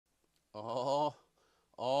Oh,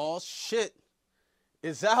 oh shit.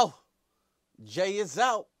 It's out. Jay is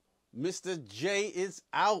out. Mr. J is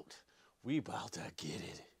out. We about to get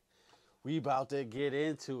it. We about to get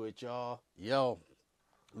into it, y'all. Yo,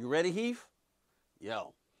 you ready, Heath?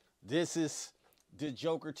 Yo, this is the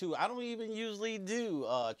Joker 2. I don't even usually do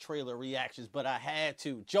trailer reactions, but I had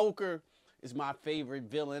to. Joker is my favorite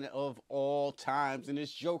villain of all times. And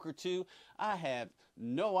this Joker 2, I have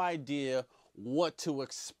no idea what to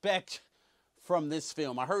expect from this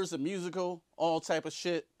film. I heard it's a musical, all type of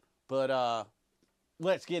shit, but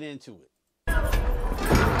let's get into it.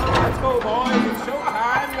 Let's go, boys. It's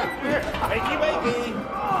showtime. Wakey, wakey.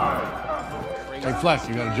 Hey, Fleck,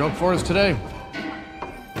 you got a joke for us today? You know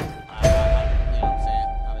what I'm saying?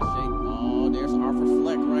 Out of shape. Oh, there's Arthur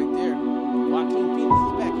Fleck right there. Joaquin Phoenix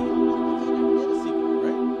is back. He did a sequel,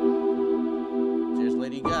 right? There's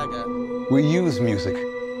Lady Gaga. We use music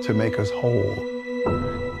to make us whole,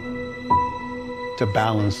 to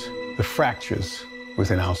balance the fractures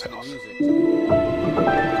within ourselves.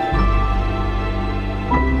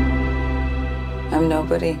 I'm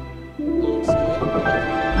nobody.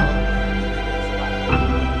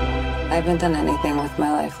 I haven't done anything with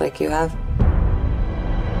my life like you have.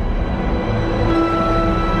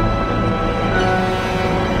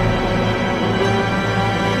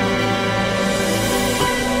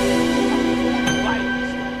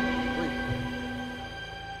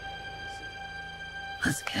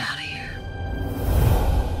 Let's get out of here.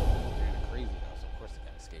 Crazy house. Of course, they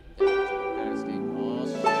gotta escape. Gotta escape. Oh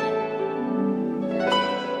shit.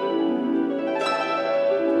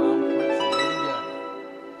 Clown Prince and Lady Gaga.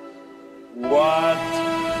 What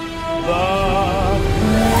the world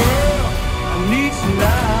needs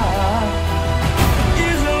now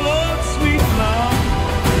is a love, sweet love.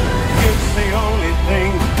 It's the only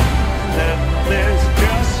thing that there's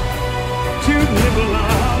just to live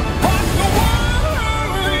love. What the world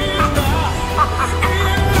needs now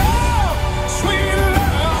is love, sweet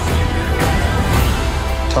love.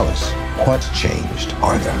 Tell us, what's changed,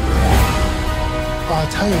 Arthur? I'll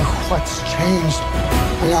tell you what's changed.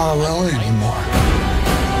 We're not alone anymore.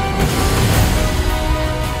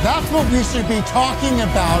 That's what we should be talking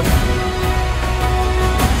about.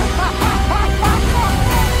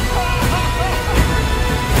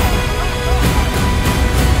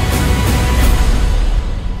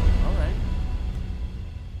 All right.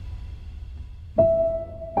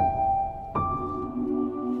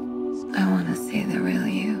 I want to see the real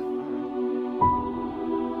you.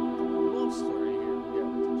 Love story here. Yeah,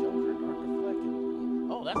 with the Joker and Arthur Fleck.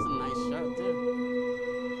 Oh, that's a nice shot there.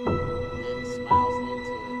 Yeah, he smiles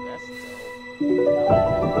into it. That's dope.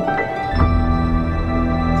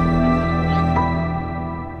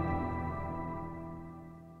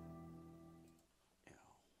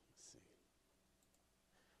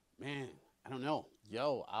 Man, I don't know.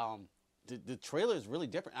 Yo, the trailer is really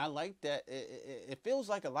different. I like that. It feels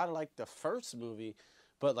like a lot of like the first movie,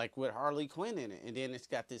 but like with Harley Quinn in it. And then it's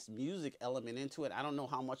got this music element into it. I don't know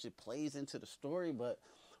how much it plays into the story, but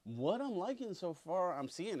what I'm liking so far, I'm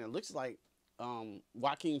seeing it looks like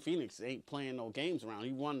Joaquin Phoenix ain't playing no games around.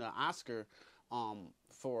 He won the Oscar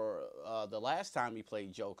for the last time he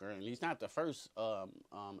played Joker, and he's not the first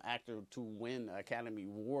actor to win the Academy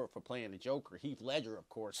Award for playing the Joker. Heath Ledger, of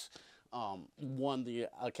course, won the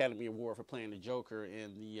Academy Award for playing the Joker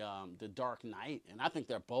in the Dark Knight, and I think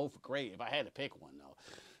they're both great. If I had to pick one, though,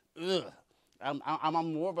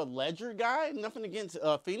 I'm more of a Ledger guy. Nothing against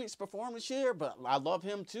Phoenix performance here, but I love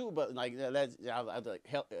him too. But like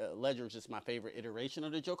Ledger is just my favorite iteration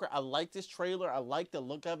of the Joker. I like this trailer. I like the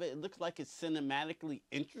look of it. It looks like it's cinematically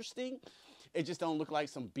interesting. It just don't look like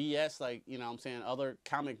some BS, like, you know what I'm saying, other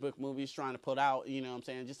comic book movies trying to put out, you know what I'm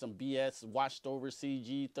saying, just some BS watched over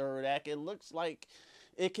CG third act. It looks like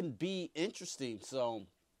it can be interesting. So,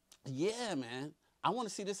 yeah, man. I want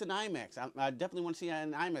to see this in IMAX. I definitely want to see it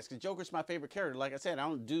in IMAX because Joker's my favorite character. Like I said, I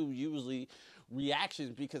don't do usually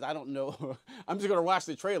reactions because I don't know. I'm just going to watch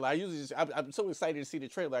the trailer. I usually just, I'm so excited to see the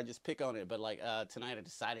trailer, I just pick on it. But like tonight I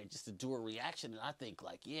decided just to do a reaction, and I think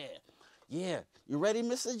like, yeah. You ready,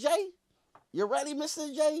 Mr. J? You ready,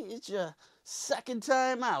 Mr. J? It's your second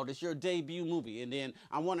time out. It's your debut movie. And then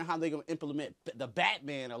I wonder how they're going to implement the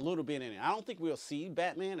Batman a little bit in it. I don't think we'll see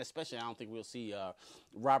Batman, especially I don't think we'll see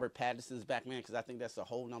Robert Pattinson's Batman because I think that's a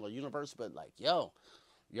whole nother universe. But like, yo,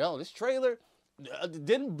 this trailer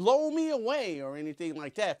didn't blow me away or anything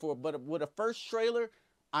like that. But with a first trailer,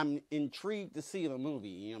 I'm intrigued to see the movie.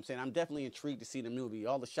 You know what I'm saying? I'm definitely intrigued to see the movie.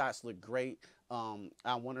 All the shots look great.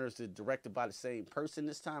 I wonder if it's directed by the same person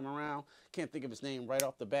this time around. Can't think of his name right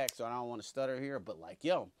off the back, so I don't want to stutter here. But like,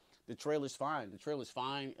 yo, the trailer's fine. The trailer's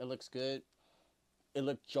fine. It looks good. It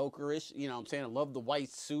looked Jokerish, you know what I'm saying? I love the white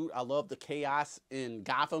suit. I love the chaos in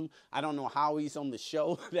Gotham. I don't know how he's on the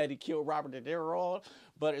show that he killed Robert De Niro,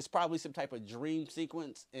 but it's probably some type of dream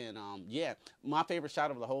sequence. And yeah, my favorite shot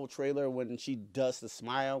of the whole trailer when she does the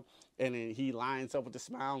smile and then he lines up with the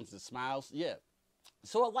smiles. Yeah.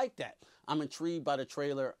 So I like that. I'm intrigued by the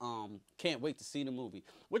trailer. Can't wait to see the movie.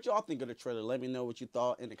 What y'all think of the trailer? Let me know what you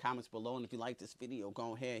thought in the comments below. And if you like this video,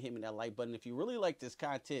 go ahead and hit me that like button. If you really like this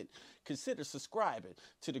content, consider subscribing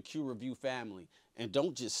to the Q Review family. And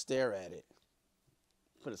don't just stare at it.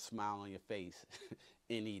 Put a smile on your face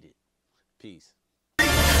and eat it. Peace.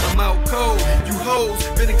 I'm out cold, you hoes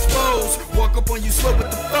been exposed. Walk up on you slow with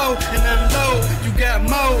the foe and unload. You got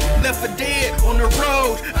more left for dead on the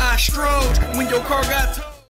road. I strode when your car got towed.